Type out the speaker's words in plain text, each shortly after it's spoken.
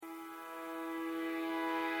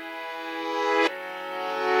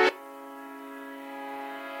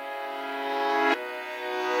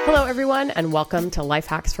Hello, everyone, and welcome to Life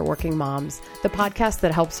Hacks for Working Moms, the podcast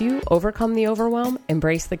that helps you overcome the overwhelm,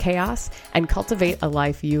 embrace the chaos, and cultivate a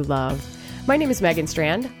life you love. My name is Megan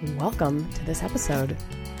Strand. Welcome to this episode.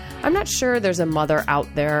 I'm not sure there's a mother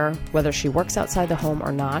out there, whether she works outside the home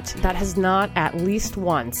or not, that has not at least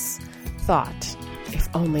once thought,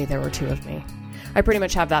 if only there were two of me. I pretty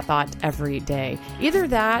much have that thought every day. Either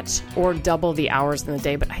that or double the hours in the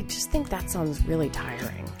day, but I just think that sounds really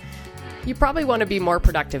tiring. You probably want to be more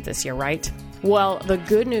productive this year, right? Well, the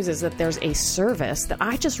good news is that there's a service that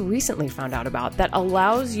I just recently found out about that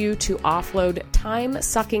allows you to offload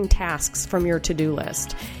time-sucking tasks from your to-do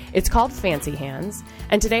list. It's called Fancy Hands,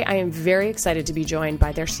 and today I am very excited to be joined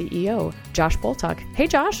by their CEO, Josh Boltuck. Hey,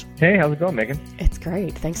 Josh. Hey, how's it going, Megan? It's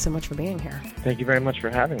great. Thanks so much for being here. Thank you very much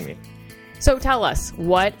for having me. So tell us,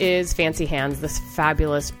 what is Fancy Hands, this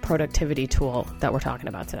fabulous productivity tool that we're talking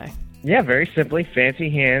about today? Yeah, very simply, Fancy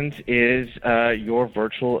Hands is your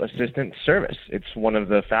virtual assistant service. It's one of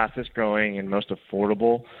the fastest growing and most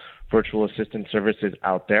affordable virtual assistant services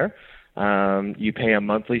out there. You pay a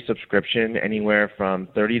monthly subscription anywhere from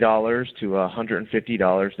 $30 to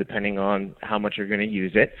 $150, depending on how much you're going to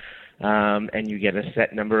use it. And you get a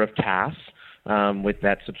set number of tasks with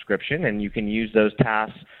that subscription, and you can use those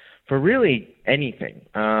tasks for really anything,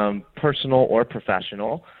 personal or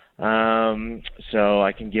professional. So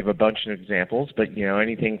I can give a bunch of examples, but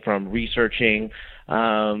anything from researching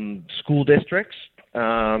school districts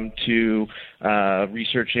to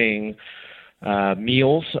researching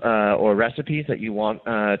meals or recipes that you want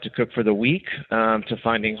to cook for the week, to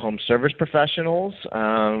finding home service professionals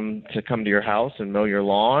to come to your house and mow your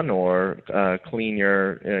lawn or clean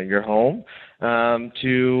your home,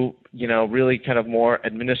 to really kind of more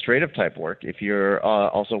administrative type work. If you're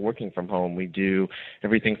also working from home, we do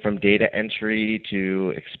everything from data entry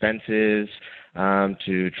to expenses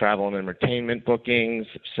to travel and entertainment bookings.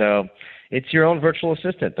 So it's your own virtual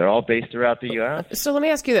assistant. They're all based throughout the U.S. So let me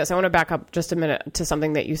ask you this. I want to back up just a minute to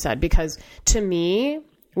something that you said, because to me,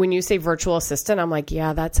 when you say virtual assistant, I'm like,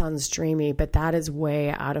 yeah, that sounds dreamy, but that is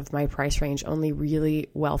way out of my price range. Only really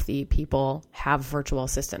wealthy people have virtual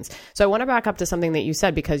assistants. So I want to back up to something that you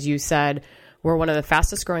said, because you said we're one of the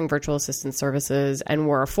fastest growing virtual assistant services and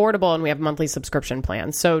we're affordable and we have monthly subscription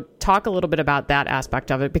plans. So talk a little bit about that aspect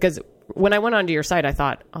of it, because when I went onto your site, I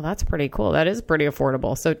thought, oh, that's pretty cool. That is pretty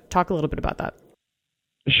affordable. So talk a little bit about that.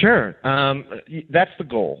 Sure. That's the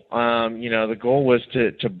goal. The goal was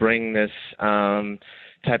to bring this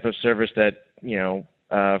type of service that,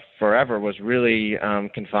 forever was really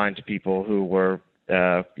confined to people who were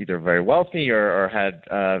either very wealthy or had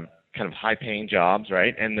kind of high-paying jobs,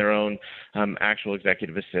 right, and their own actual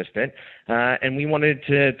executive assistant. And we wanted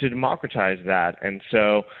to democratize that. And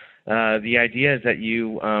so the idea is that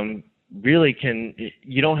you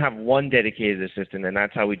you don't have one dedicated assistant, and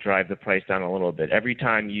that's how we drive the price down a little bit. Every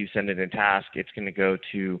time you send in a task, it's going to go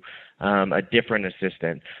to a different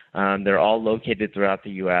assistant. They're all located throughout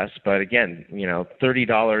the U.S., but again,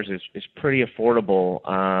 $30 is pretty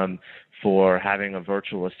affordable for having a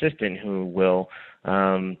virtual assistant who will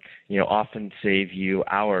often save you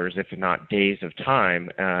hours, if not days of time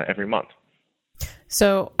every month.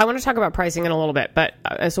 So I want to talk about pricing in a little bit, but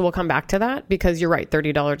so we'll come back to that, because you're right,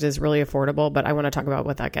 $30 is really affordable, but I want to talk about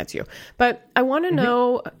what that gets you. But I want to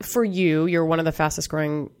know, for you're one of the fastest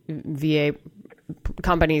growing VA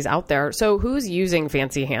companies out there. So who's using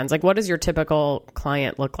Fancy Hands? Like, what does your typical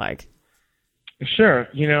client look like? Sure.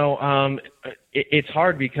 It's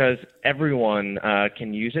hard because everyone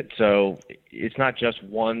can use it. So it's not just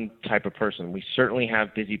one type of person. We certainly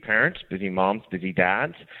have busy parents, busy moms, busy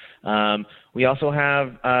dads. We also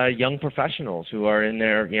have young professionals who are in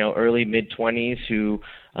their early mid-20s who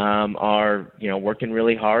are working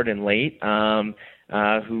really hard and late,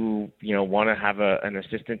 who want to have an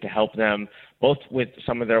assistant to help them both with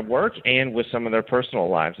some of their work and with some of their personal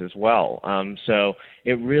lives as well. So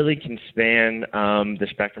it really can span the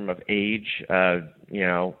spectrum of age,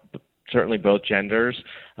 certainly both genders.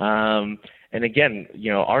 And again,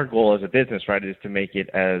 our goal as a business, right, is to make it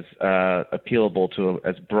as appealable to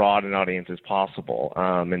as broad an audience as possible.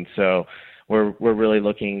 And so we're really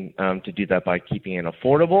looking to do that by keeping it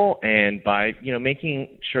affordable and by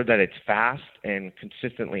making sure that it's fast and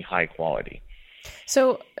consistently high quality.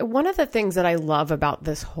 So one of the things that I love about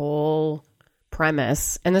this whole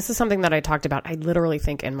premise, and this is something that I talked about, I literally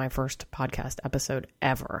think in my first podcast episode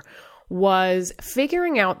ever, was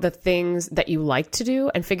figuring out the things that you like to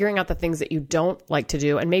do and figuring out the things that you don't like to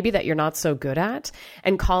do and maybe that you're not so good at,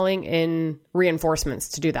 and calling in reinforcements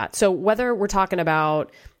to do that. So whether we're talking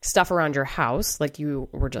about stuff around your house, like you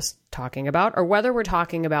were just talking about, or whether we're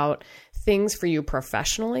talking about things for you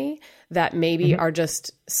professionally that maybe are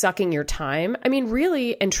just sucking your time. I mean,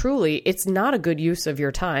 really and truly, it's not a good use of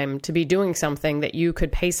your time to be doing something that you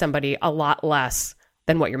could pay somebody a lot less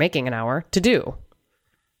than what you're making an hour to do.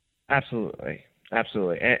 Absolutely.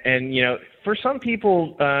 And for some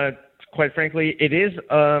people, quite frankly, it is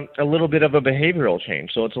a little bit of a behavioral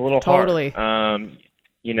change. So it's a little totally hard,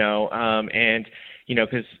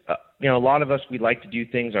 because, a lot of us, we like to do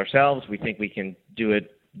things ourselves. We think we can do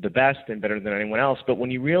it the best and better than anyone else. But when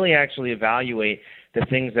you really actually evaluate the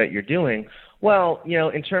things that you're doing, well,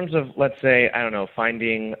 in terms of, let's say, I don't know,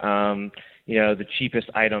 finding, the cheapest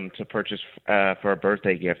item to purchase for a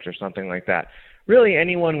birthday gift or something like that. Really,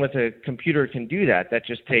 anyone with a computer can do that. That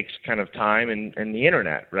just takes kind of time and the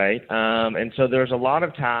internet, right? And so there's a lot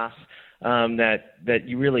of tasks that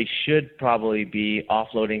you really should probably be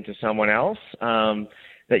offloading to someone else.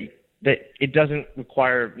 That it doesn't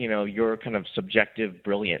require your kind of subjective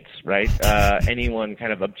brilliance, right? Anyone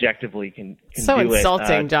kind of objectively can so do it. So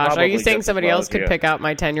insulting, Josh. Are you saying somebody else could pick out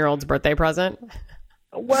my 10-year-old's birthday present?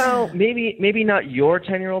 Well, maybe not your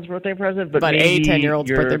 10-year-old's birthday present, but a maybe 10-year-old's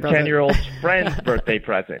your birthday present. 10-year-old's friend's birthday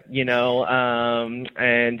present,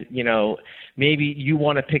 and, maybe you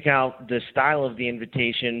want to pick out the style of the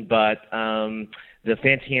invitation, but the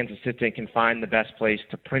Fancy Hands assistant can find the best place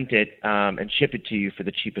to print it and ship it to you for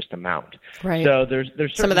the cheapest amount. Right. So there's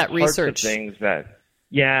some of that parts research of things that,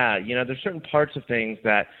 there's certain parts of things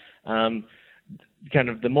that kind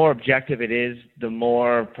of the more objective it is, the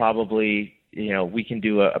more probably we can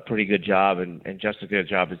do a pretty good job and just as good a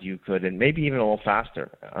job as you could, and maybe even a little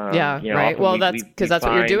faster. Right. Well, that's because that's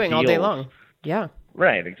what you're doing all day long. Yeah.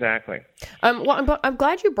 Right. Exactly. Well, I'm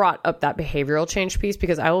glad you brought up that behavioral change piece,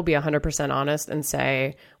 because I will be 100% honest and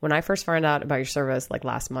say, when I first found out about your service, like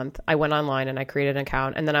last month, I went online and I created an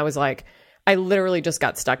account, and then I was like, I literally just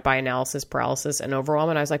got stuck by analysis paralysis and overwhelm.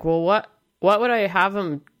 And I was like, well, what would I have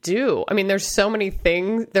them do? I mean, there's so many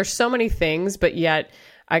things, but yet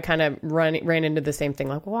I kind of ran into the same thing,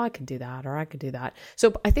 like, well, I could do that, or I could do that.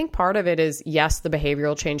 So I think part of it is, yes, the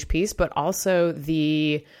behavioral change piece, but also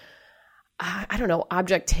the,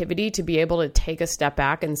 objectivity to be able to take a step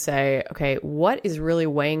back and say, okay, what is really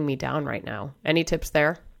weighing me down right now? Any tips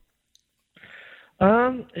there?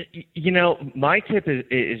 My tip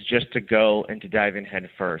is just to go and to dive in head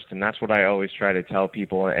first. And that's what I always try to tell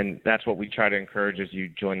people. And that's what we try to encourage as you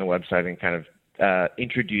join the website and kind of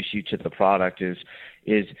introduce you to the product is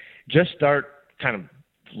just start kind of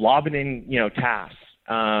lobbing in, tasks,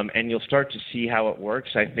 and you'll start to see how it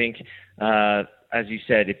works. I think, as you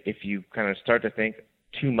said, if you kind of start to think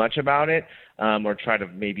too much about it, or try to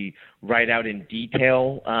maybe write out in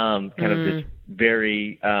detail, kind of this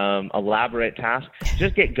very elaborate task,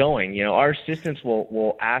 just get going. Our assistants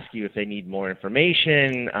will ask you if they need more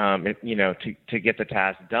information, to get the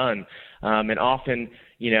task done. And often,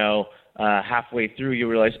 halfway through you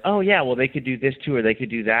realize, oh yeah, well they could do this too, or they could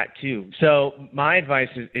do that too. So my advice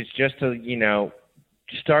is just to,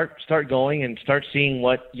 start going and start seeing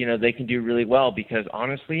what, they can do really well, because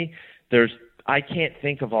honestly, I can't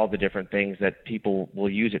think of all the different things that people will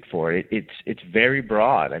use it for. It's very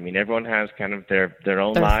broad. I mean, everyone has kind of their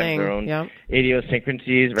own lives, their own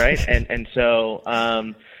idiosyncrasies, right? and so,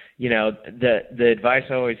 the advice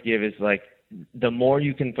I always give is like, the more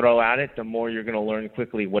you can throw at it, the more you're going to learn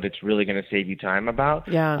quickly what it's really going to save you time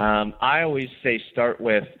about. Yeah. I always say start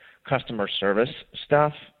with customer service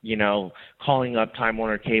stuff, calling up Time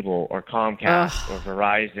Warner Cable or Comcast or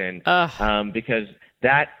Verizon, because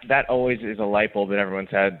that always is a light bulb that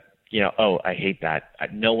everyone's had. Oh, I hate that.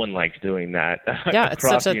 No one likes doing that. Yeah, it's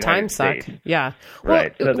such a time suck. Yeah.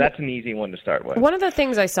 Right. So that's an easy one to start with. One of the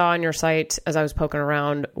things I saw on your site as I was poking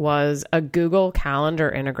around was a Google Calendar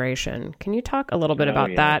integration. Can you talk a little bit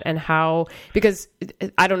about that and how, because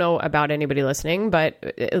I don't know about anybody listening, but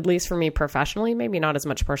at least for me professionally, maybe not as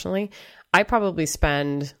much personally, I probably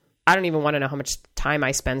I don't even want to know how much time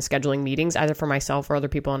I spend scheduling meetings, either for myself or other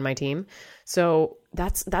people on my team. So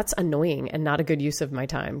that's annoying and not a good use of my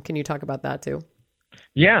time. Can you talk about that too?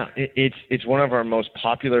 Yeah, it's one of our most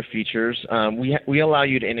popular features. We allow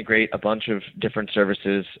you to integrate a bunch of different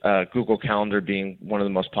services, Google Calendar being one of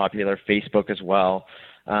the most popular, Facebook as well.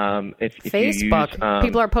 Facebook?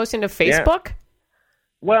 People are posting to Facebook?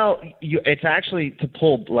 Well, it's actually to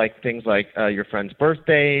pull like things like your friends'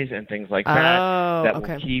 birthdays and things like that that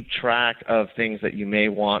okay. will keep track of things that you may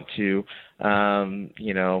want to,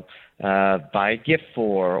 buy a gift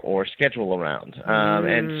for or schedule around.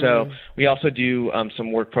 And so we also do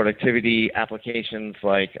some work productivity applications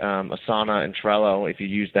like Asana and Trello if you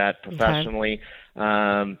use that professionally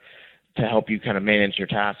to help you kind of manage your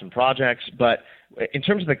tasks and projects. But in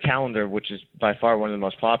terms of the calendar, which is by far one of the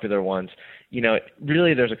most popular ones,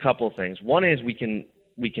 really there's a couple of things. One is we can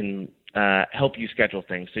help you schedule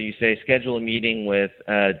things. So you say schedule a meeting with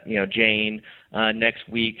Jane next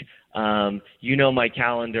week. My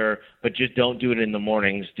calendar, but just don't do it in the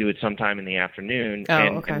mornings. Do it sometime in the afternoon,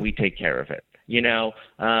 and we take care of it. You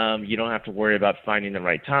don't have to worry about finding the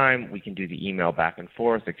right time. We can do the email back and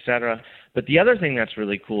forth, etc. But the other thing that's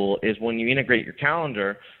really cool is when you integrate your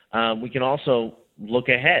calendar, we can also look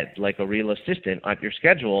ahead like a real assistant at your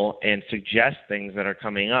schedule and suggest things that are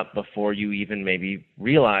coming up before you even maybe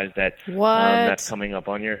realize that that's coming up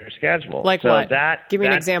on your schedule. Like so what? Give me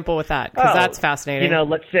an example with that, because that's fascinating.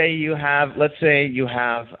 Let's say you have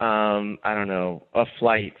I don't know, a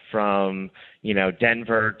flight from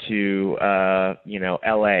Denver to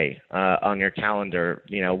LA on your calendar.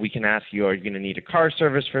 We can ask you, are you going to need a car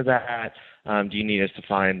service for that? Do you need us to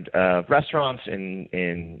find restaurants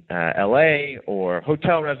in LA or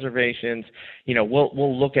hotel reservations?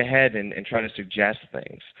 We'll look ahead and try to suggest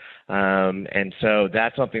things. And so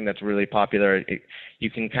that's something that's really popular. You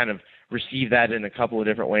can kind of receive that in a couple of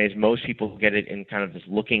different ways. Most people get it in kind of this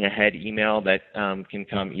looking ahead email that can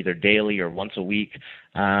come either daily or once a week,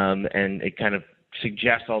 and it kind of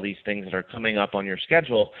suggests all these things that are coming up on your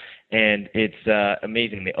schedule, and it's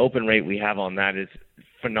amazing. The open rate we have on that is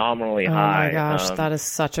phenomenally high. Oh my gosh, that is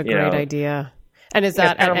such a great idea. And is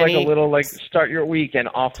that kind of like a little like start your week and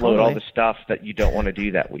offload all the stuff that you don't want to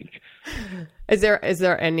do that week? Is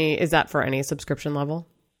that for any subscription level?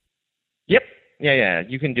 Yep. Yeah.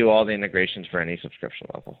 You can do all the integrations for any subscription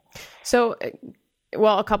level. So,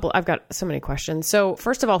 I've got so many questions. So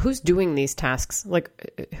first of all, who's doing these tasks? Like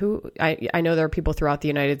I know there are people throughout the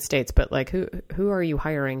United States, but like who are you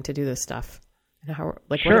hiring to do this stuff? And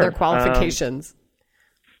what are their qualifications?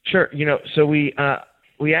 Sure. So we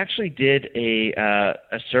actually did a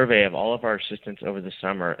survey of all of our assistants over the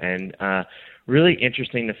summer, and really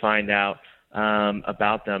interesting to find out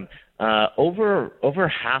about them. Over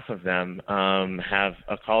half of them have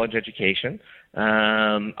a college education.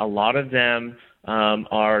 A lot of them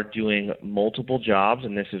are doing multiple jobs,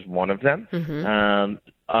 and this is one of them. Mm-hmm.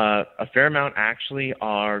 A fair amount actually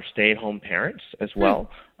are stay-at-home parents as well,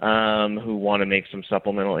 who want to make some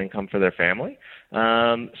supplemental income for their family.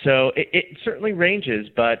 So it certainly ranges,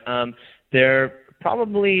 but they're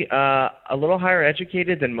probably a little higher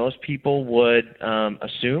educated than most people would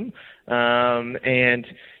assume. And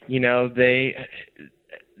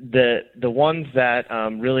the ones that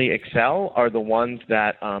really excel are the ones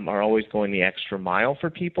that are always going the extra mile for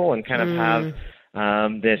people and kind of have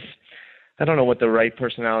this. I don't know what the right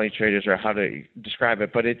personality trait is or how to describe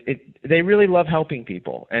it, but they really love helping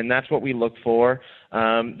people, and that's what we look for.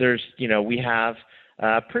 We have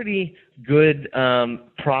a pretty good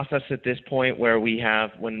process at this point where we have,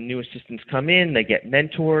 when new assistants come in, they get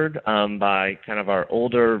mentored by kind of our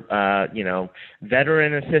older,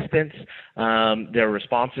 veteran assistants. Their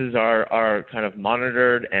responses are kind of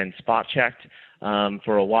monitored and spot checked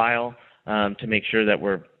for a while to make sure that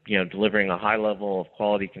we're delivering a high level of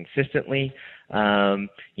quality consistently.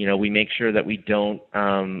 We make sure that we don't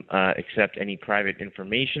accept any private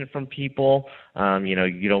information from people.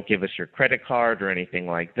 You don't give us your credit card or anything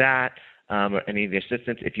like that, or any of the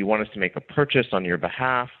assistants. If you want us to make a purchase on your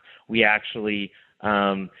behalf, we actually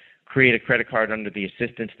create a credit card under the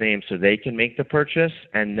assistant's name so they can make the purchase,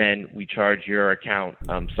 and then we charge your account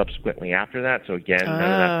subsequently after that. So again, none of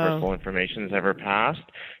that personal information is ever passed.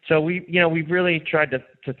 So we've really tried to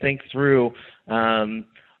think through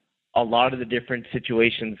a lot of the different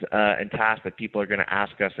situations and tasks that people are going to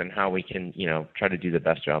ask us, and how we can try to do the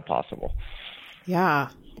best job possible. Yeah.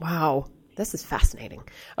 Wow. This is fascinating.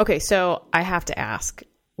 Okay, so I have to ask,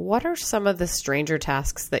 what are some of the stranger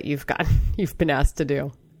tasks that you've been asked to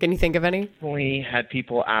do? Can you think of any? We had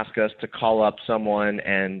people ask us to call up someone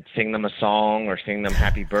and sing them a song or sing them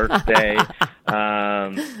happy birthday.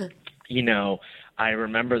 I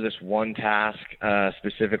remember this one task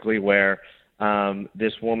specifically where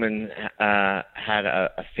this woman had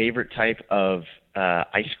a favorite type of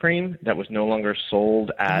ice cream that was no longer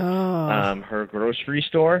sold at her grocery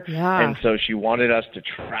store. Yeah. And so she wanted us to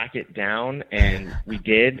track it down, and we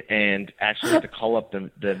did, and actually had to call up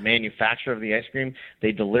the manufacturer of the ice cream.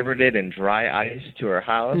 They delivered it in dry ice to her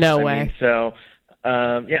house. No way. So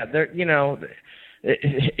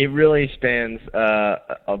It really spans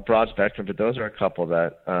a broad spectrum, but those are a couple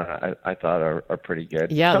that I thought are pretty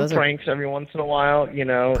good. Yeah, some pranks every once in a while.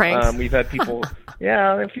 Pranks? We've had people,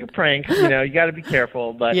 a few pranks. You got to be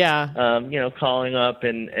careful, but calling up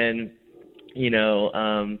and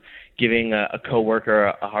giving a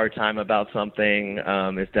coworker a hard time about something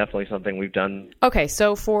is definitely something we've done. Okay,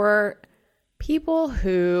 so for people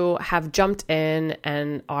who have jumped in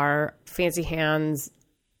and are fancy hands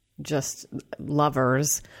just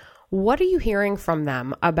lovers, what are you hearing from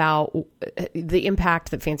them about the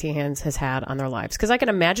impact that Fancy Hands has had on their lives? Because I can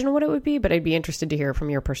imagine what it would be, but I'd be interested to hear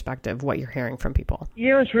from your perspective what you're hearing from people.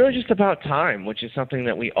 It's really just about time, which is something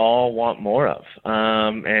that we all want more of.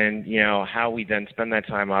 And how we then spend that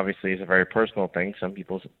time obviously is a very personal thing. Some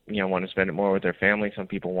people, want to spend it more with their family. Some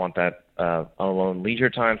people want that alone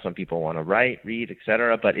leisure time. Some people want to write, read,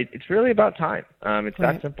 etc. But it's really about time. It's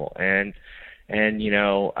right. That simple. And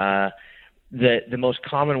the most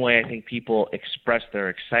common way I think people express their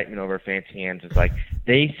excitement over Fancy Hands is like,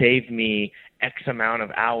 they saved me X amount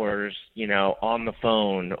of hours, on the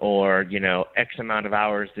phone, or, X amount of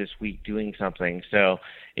hours this week doing something. So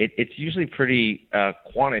it's usually pretty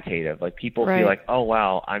quantitative. Like people right. feel like, oh,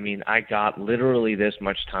 wow, I got literally this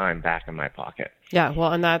much time back in my pocket. Yeah,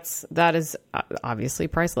 well, and that is obviously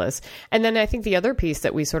priceless. And then I think the other piece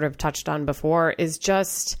that we sort of touched on before is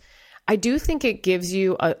just, I do think it gives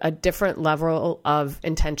you a different level of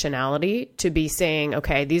intentionality to be saying,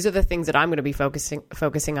 okay, these are the things that I'm going to be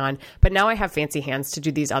focusing on, but now I have Fancy Hands to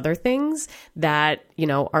do these other things that,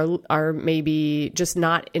 are maybe just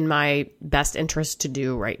not in my best interest to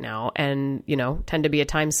do right now, and, tend to be a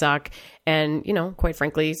time suck. And, quite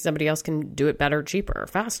frankly, somebody else can do it better, cheaper,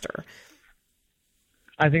 faster.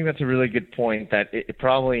 I think that's a really good point, that it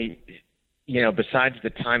probably, besides the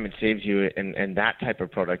time it saves you and that type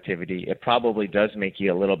of productivity, it probably does make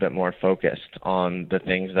you a little bit more focused on the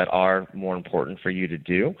things that are more important for you to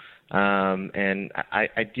do. And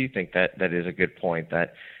I do think that is a good point,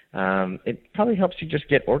 that it probably helps you just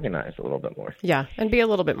get organized a little bit more. Yeah, and be a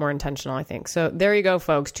little bit more intentional, I think. So there you go,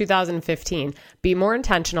 folks. 2015, be more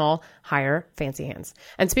intentional, hire Fancy Hands.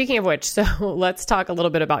 And speaking of which, so let's talk a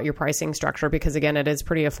little bit about your pricing structure, because again, it is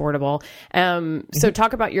pretty affordable. So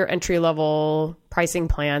talk about your entry-level pricing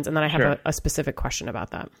plans, and then I have a specific question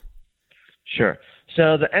about that. Sure.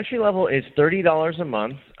 So the entry level is $30 a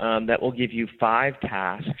month. That will give you 5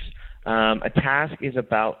 tasks. A task is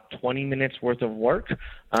about 20 minutes worth of work,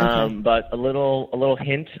 but a little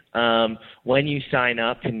hint, when you sign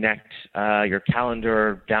up, connect your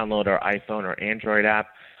calendar, download our iPhone or Android app,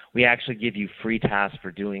 we actually give you free tasks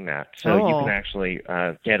for doing that. So you can actually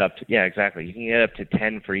get up to, you can get up to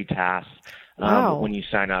 10 free tasks when you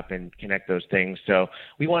sign up and connect those things. So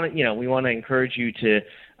we want to encourage you to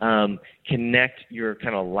connect your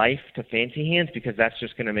kind of life to Fancy Hands, because that's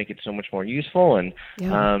just going to make it so much more useful and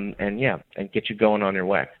get you going on your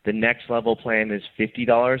way. The next level plan is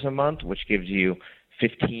 $50 a month, which gives you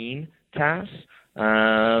 15 tasks.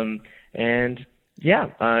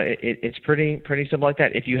 It's pretty simple like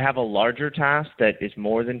that. If you have a larger task that is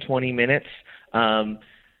more than 20 minutes,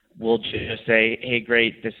 we'll just say, hey,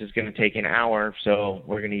 great, this is going to take an hour, so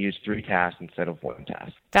we're going to use 3 tasks instead of 1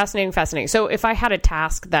 task. Fascinating. So if I had a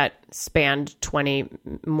task that spanned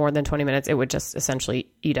more than 20 minutes, it would just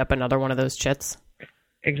essentially eat up another one of those chits?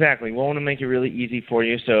 Exactly. We want to make it really easy for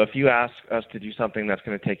you. So if you ask us to do something that's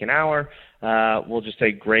going to take an hour, we'll just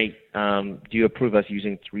say, great, do you approve us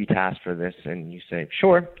using 3 tasks for this? And you say,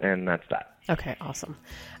 sure, and that's that. Okay, awesome.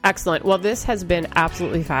 Excellent. Well, this has been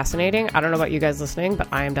absolutely fascinating. I don't know about you guys listening, but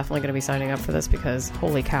I am definitely going to be signing up for this, because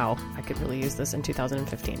holy cow, I could really use this in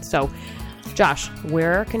 2015. So, Josh,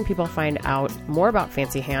 where can people find out more about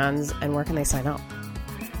Fancy Hands, and where can they sign up?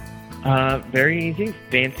 Very easy.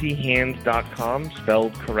 fancyhands.com,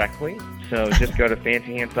 spelled correctly. So just go to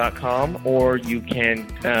fancyhands.com, or you can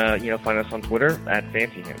find us on Twitter at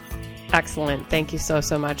fancyhands. Excellent. Thank you so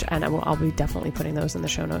much. And I'll be definitely putting those in the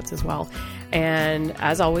show notes as well. And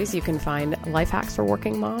as always, you can find Life Hacks for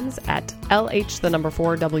Working Moms at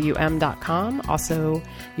LH4WM.com. Also,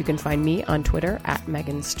 you can find me on Twitter at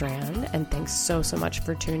Megan Strand. And thanks so much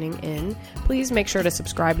for tuning in. Please make sure to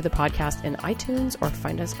subscribe to the podcast in iTunes or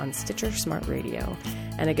find us on Stitcher Smart Radio.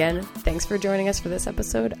 And again, thanks for joining us for this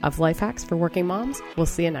episode of Life Hacks for Working Moms. We'll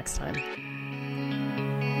see you next time.